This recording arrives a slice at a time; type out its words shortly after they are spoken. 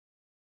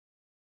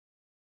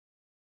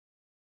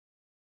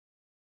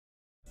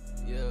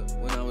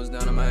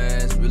down on my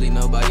ass, really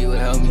nobody would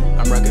help me.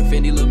 I'm rocking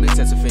Fendi, little bit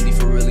that's a Fendi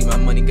for really. My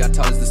money got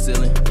tall as the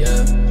ceiling,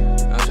 yeah.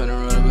 I'm tryna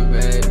run up a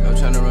bag, I'm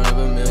tryna run up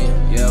 $1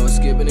 million. Yeah, I was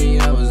skipping it,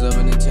 yeah, I was up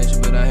in attention,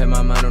 but I had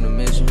my mind on a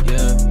mission,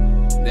 yeah.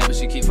 That but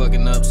she keep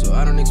fucking up, so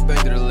I don't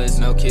expect her to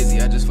listen. No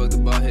kizzy, I just fucked the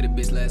bald-headed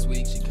bitch last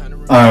week. She kinda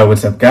Alright,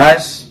 what's up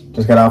guys?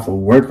 Just got off of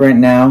work right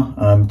now.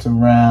 It's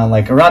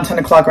around 10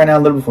 o'clock right now, a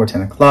little before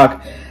 10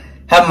 o'clock.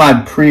 Have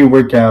my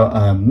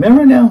pre-workout meal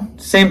right now.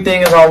 Same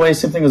thing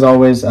as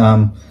always.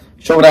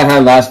 Show what I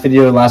had last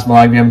video, last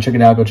vlog. If you haven't checked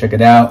it out, go check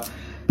it out.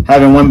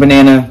 Having 1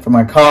 banana for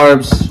my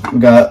carbs. We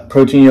got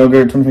protein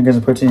yogurt, 25 grams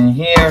of protein in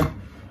here.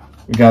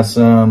 We got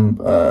some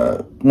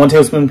 1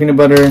 tablespoon peanut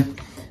butter.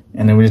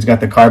 And then we just got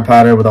the carb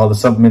powder with all the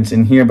supplements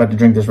in here. About to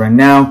drink this right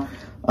now.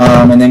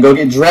 And then go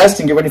get dressed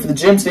and get ready for the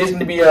gym. Today's going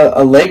to be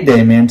a leg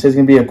day, man. Today's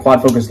going to be a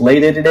quad focused leg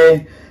day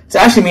today. It's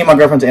actually me and my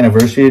girlfriend's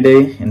anniversary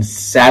today. And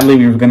sadly,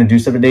 we were going to do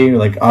stuff today.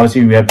 Like,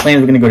 obviously, we had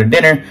plans. We're going to go to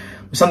dinner.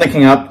 Something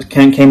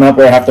came up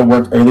where I have to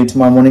work early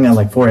tomorrow morning at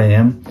like 4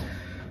 a.m.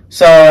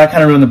 So I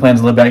kind of ruined the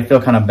plans a little bit. I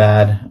feel kind of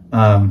bad.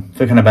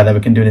 That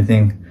we can do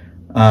anything.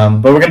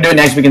 But we're going to do it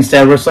next week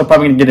instead. We're still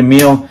probably going to get a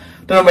meal.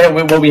 Don't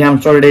know what we have in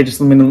store today.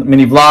 Just a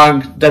mini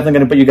vlog. Definitely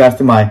going to put you guys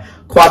through my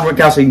quad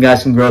workout so you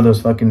guys can grow those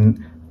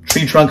fucking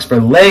tree trunks for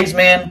legs,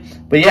 man.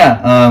 But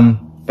yeah,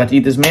 about to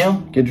eat this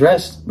meal, get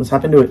dressed. Let's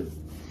hop into it.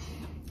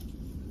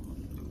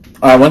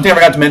 All right, one thing I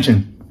forgot to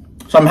mention.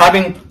 So I'm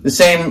having the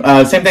same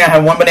thing. I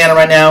have 1 banana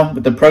right now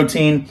with the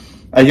protein,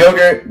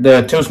 yogurt,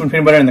 the tablespoon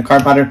peanut butter, and the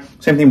carb powder.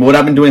 Same thing. But what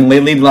I've been doing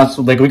lately, the last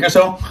like week or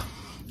so,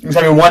 is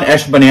having 1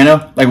 extra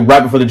banana like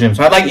right before the gym.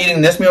 So I like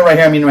eating this meal right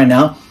here. I'm eating right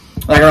now,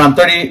 like around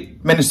 30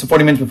 minutes to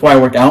 40 minutes before I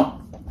work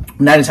out.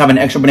 And I just have an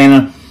extra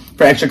banana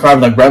for extra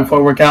carbs like right before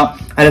I work out.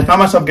 I just found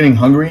myself getting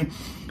hungry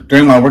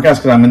during my workouts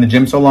because I'm in the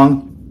gym so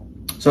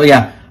long. So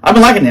yeah, I've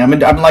been liking it. I've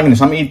been liking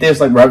this. I'm gonna eat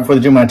this like right before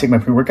the gym when I take my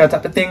pre-workout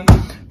type of thing.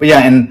 But yeah,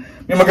 and me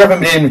and my girlfriend have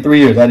been dating for 3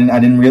 years. I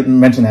didn't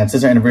mention that.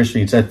 It's our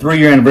anniversary. It's a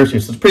 3-year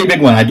anniversary, so it's a pretty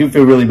big one. I do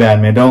feel really bad,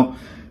 man. Don't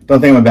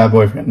think I'm a bad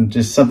boyfriend.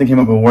 Just something came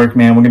up at work,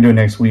 man. We're gonna do it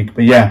next week.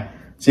 But yeah,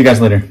 see you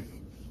guys later.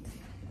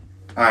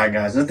 All right,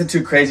 guys. Nothing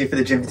too crazy for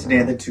the gym today.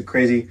 Nothing too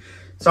crazy.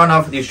 Starting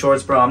off with these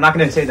shorts, bro. I'm not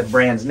gonna say the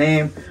brand's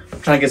name.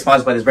 I'm trying to get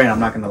sponsored by this brand. I'm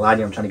not gonna lie to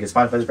you. I'm trying to get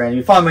sponsored by this brand.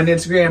 You follow me on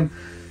Instagram,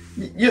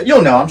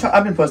 you'll know.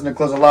 I've been posting their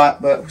clothes a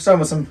lot, but we're starting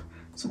with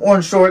some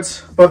orange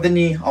shorts, above the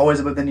knee, always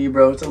above the knee,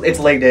 bro. It's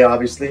leg day,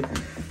 obviously.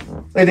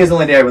 Leg day is the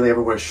only day I really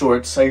ever wear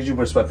shorts. I usually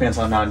wear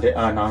sweatpants on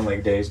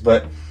non-leg days,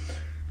 but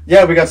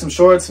yeah, we got some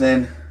shorts, and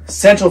then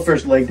essential for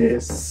leg day.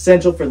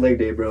 Essential for leg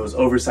day, bro, is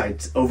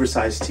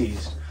oversized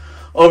tees.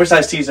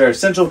 Oversized tees are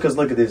essential because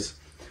look at this.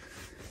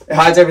 It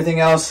hides everything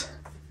else,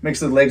 makes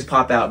the legs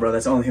pop out, bro.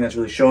 That's the only thing that's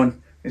really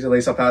showing. Makes the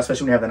legs pop out,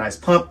 especially when you have the nice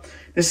pump.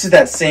 This is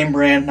that same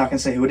brand. Not gonna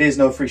say who it is.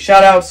 No free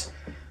shout outs.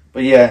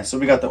 But yeah, so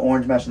we got the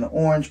orange matching the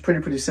orange.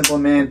 Pretty simple,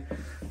 man.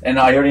 And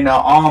I already know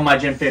all my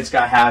gym fits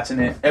got hats in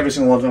it. Every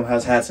single one of them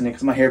has hats in it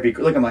because my hair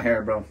look at my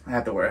hair, bro. I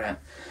have to wear a hat.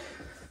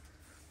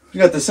 We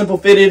got the simple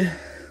fitted,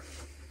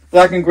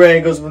 black and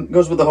gray goes with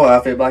the whole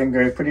outfit. Black and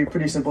gray,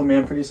 pretty simple,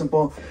 man. Pretty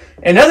simple.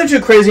 And nothing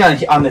too crazy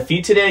on the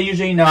feet today.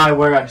 Usually, you know, I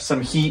wear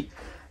some heat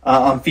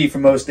on feet for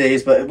most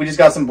days, but we just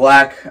got some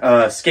black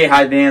skate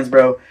high Vans,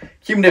 bro.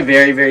 Keeping it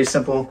very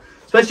simple.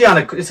 Especially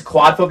it's a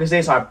quad focus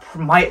day, so I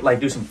might like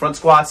do some front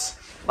squats.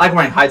 I like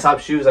wearing high top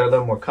shoes that are a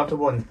little more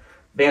comfortable, and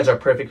Vans are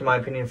perfect in my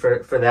opinion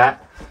for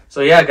that.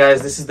 So yeah,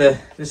 guys, this is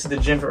the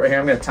gym fit right here.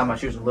 I'm gonna tie my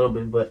shoes a little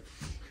bit, but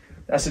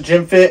that's the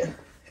gym fit.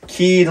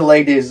 Key to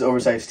leg days is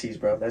oversized tees,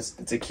 bro.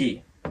 It's a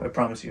key. I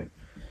promise you.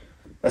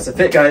 That's the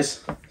fit,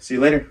 guys. See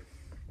you later.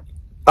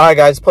 All right,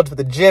 guys, pulled up at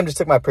the gym. Just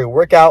took my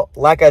pre-workout.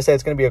 Like I said,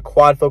 it's going to be a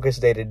quad focus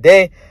day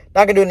today.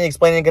 Not going to do any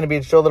explaining. Going to be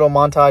a short little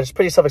montage. It's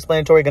pretty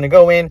self-explanatory. Going to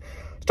go in,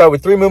 start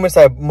with 3 movements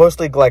that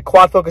mostly like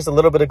quad focus, a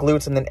little bit of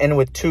glutes, and then end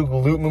with 2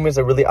 glute movements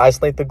that really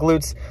isolate the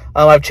glutes.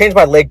 I've changed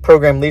my leg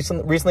program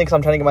recently because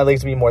I'm trying to get my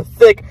legs to be more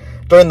thick.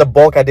 During the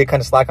bulk, I did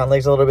kind of slack on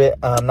legs a little bit.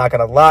 I'm not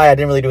going to lie. I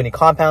didn't really do any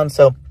compounds.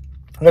 So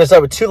I'm going to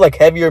start with 2 like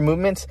heavier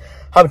movements.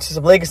 Hop into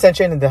some leg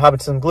extension and then hop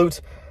into some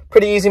glutes.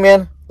 Pretty easy,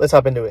 man. Let's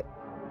hop into it.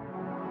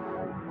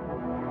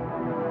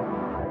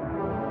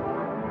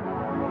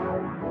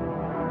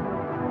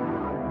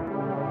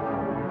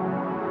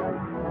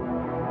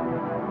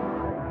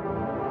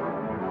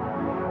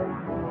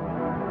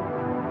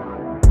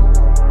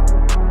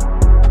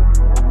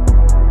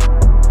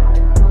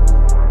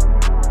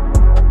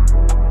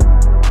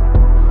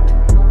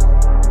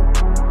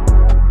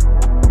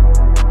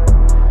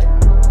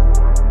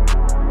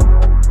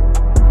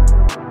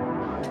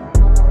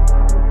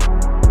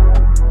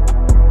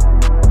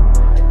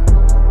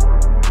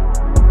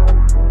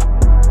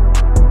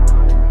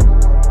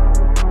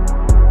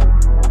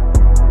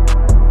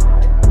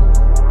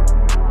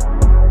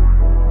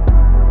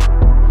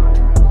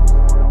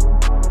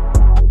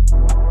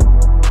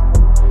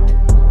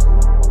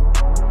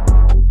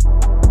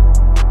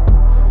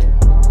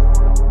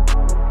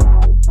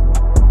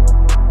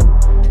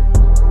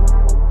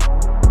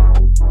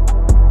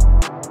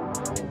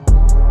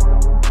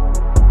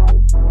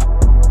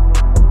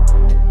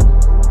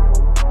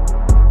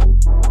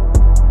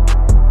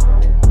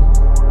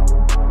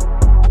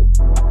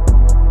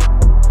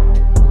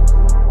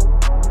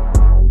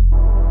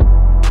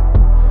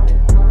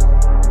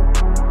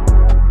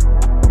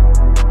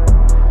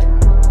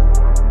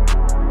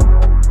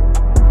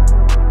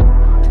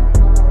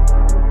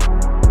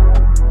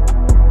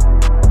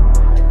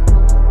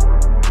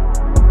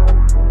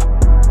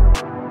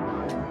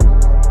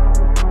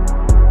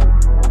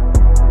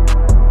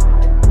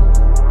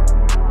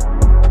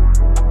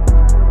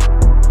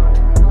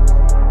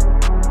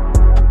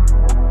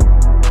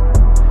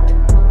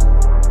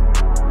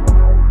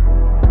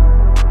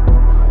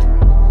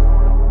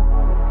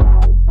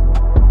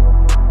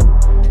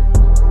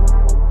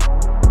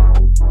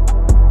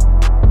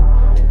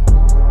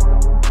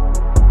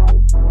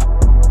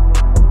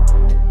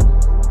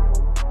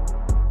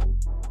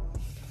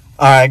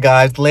 Alright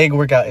guys, leg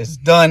workout is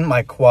done.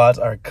 My quads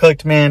are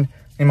cooked, man. Me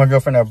and my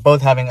girlfriend are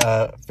both having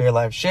a Fair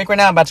Life shake right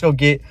now. I'm about to go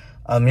get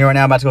me right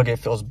now. I'm about to go get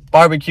Phil's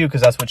barbecue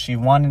because that's what she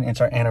wanted.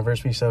 It's our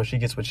anniversary, so she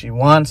gets what she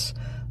wants.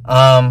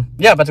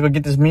 Yeah, about to go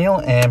get this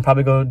meal and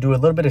probably go do a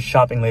little bit of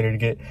shopping later to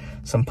get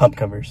some pump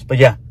covers. But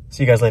yeah,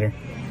 see you guys later.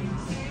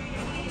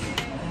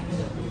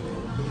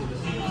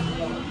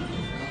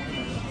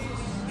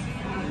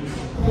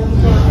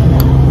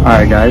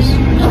 Alright guys,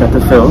 just got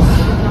the Phil.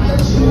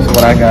 So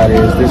what I got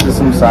is, this is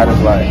some side of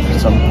like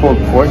some pulled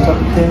pork type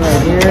of thing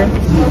right here.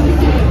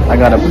 I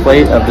got a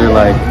plate of their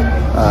like,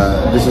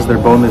 this is their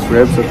boneless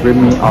ribs, so it's rib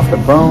meat off the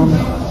bone.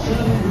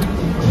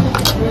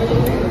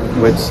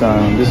 With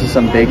some, this is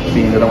some baked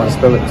beans, I don't want to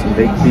spill it, some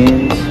baked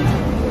beans.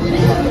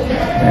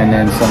 And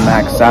then some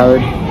mac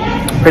salad.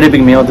 Pretty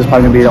big meal, this is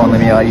probably going to be the only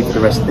meal I eat for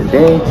the rest of the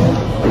day.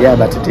 But yeah,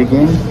 about to dig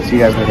in, see you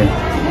guys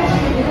later.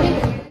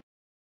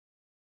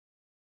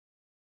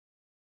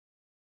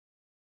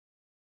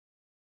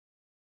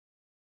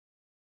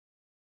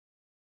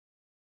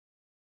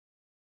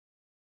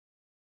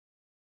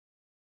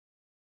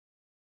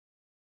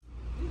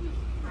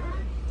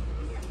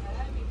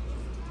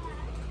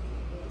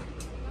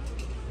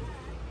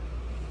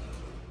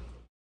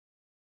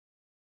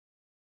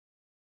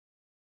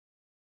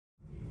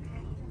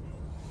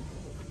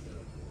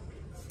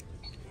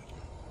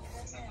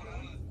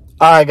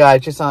 Alright guys,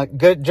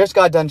 just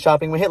got done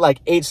shopping. We hit like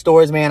 8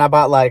 stores, man. I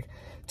bought like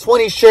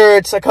 20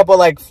 shirts, a couple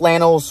like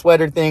flannel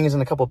sweater things,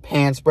 and a couple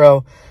pants,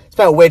 bro.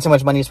 Spent way too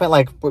much money. Spent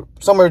like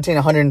somewhere between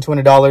 $100 and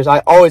 $200. I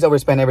always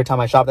overspend every time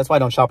I shop. That's why I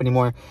don't shop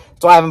anymore.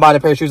 So I haven't bought a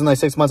pair of shoes in like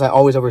 6 months. I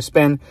always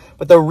overspend.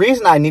 But the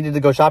reason I needed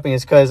to go shopping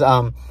is because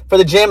for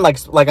the gym,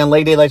 like on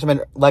leg day, like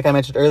I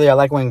mentioned earlier, I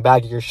like wearing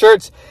baggier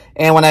shirts.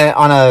 And when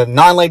on a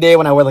non-leg day,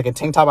 when I wear like a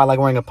tank top, I like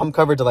wearing a pump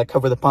cover to like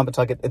cover the pump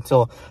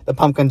until the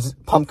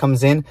pump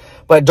comes in.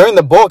 But during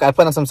the bulk, I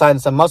put on some size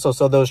and some muscle.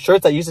 So those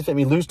shirts that used to fit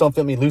me loose don't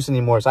fit me loose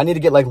anymore. So I need to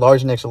get like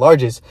large and extra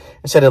larges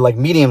instead of like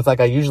mediums like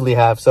I usually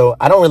have. So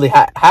I don't really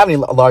have any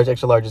large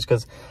extra larges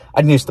because I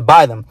didn't used to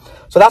buy them.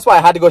 So that's why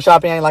I had to go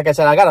shopping. And like I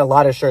said, I got a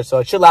lot of shirts, so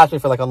it should last me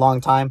for like a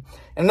long time.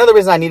 And another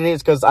reason I needed it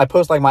is because I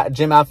post like my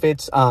gym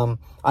outfits on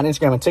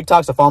Instagram and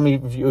TikTok, so follow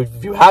me if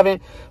you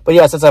haven't. But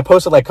yeah, since I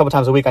post it like a couple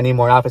times a week, I need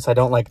more outfits. I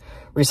don't like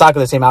recycle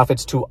the same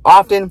outfits too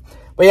often.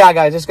 But yeah,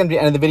 guys, this is going to be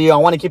the end of the video. I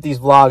want to keep these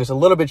vlogs a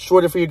little bit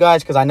shorter for you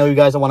guys because I know you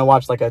guys don't want to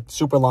watch like a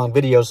super long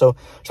video. So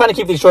trying to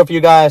keep these short for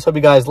you guys. Hope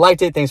you guys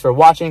liked it. Thanks for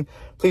watching.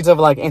 Please leave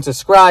a like and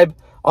subscribe.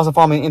 Also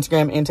follow me on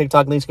Instagram and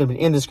TikTok. Links going to be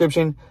in the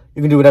description.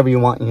 You can do whatever you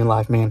want in your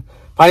life, man.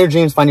 Find your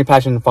dreams, find your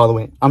passion, and follow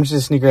it. I'm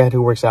just a sneakerhead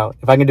who works out.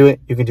 If I can do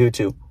it, you can do it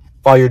too.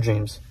 Follow your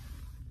dreams.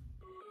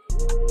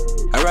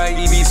 I ride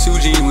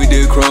EV2G with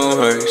the chrome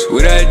hearse.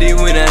 What I did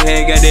when I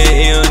had got that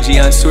AMG,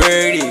 I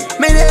swear it.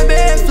 Made that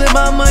bad flip,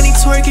 my money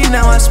twerking,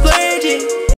 now I splurge it.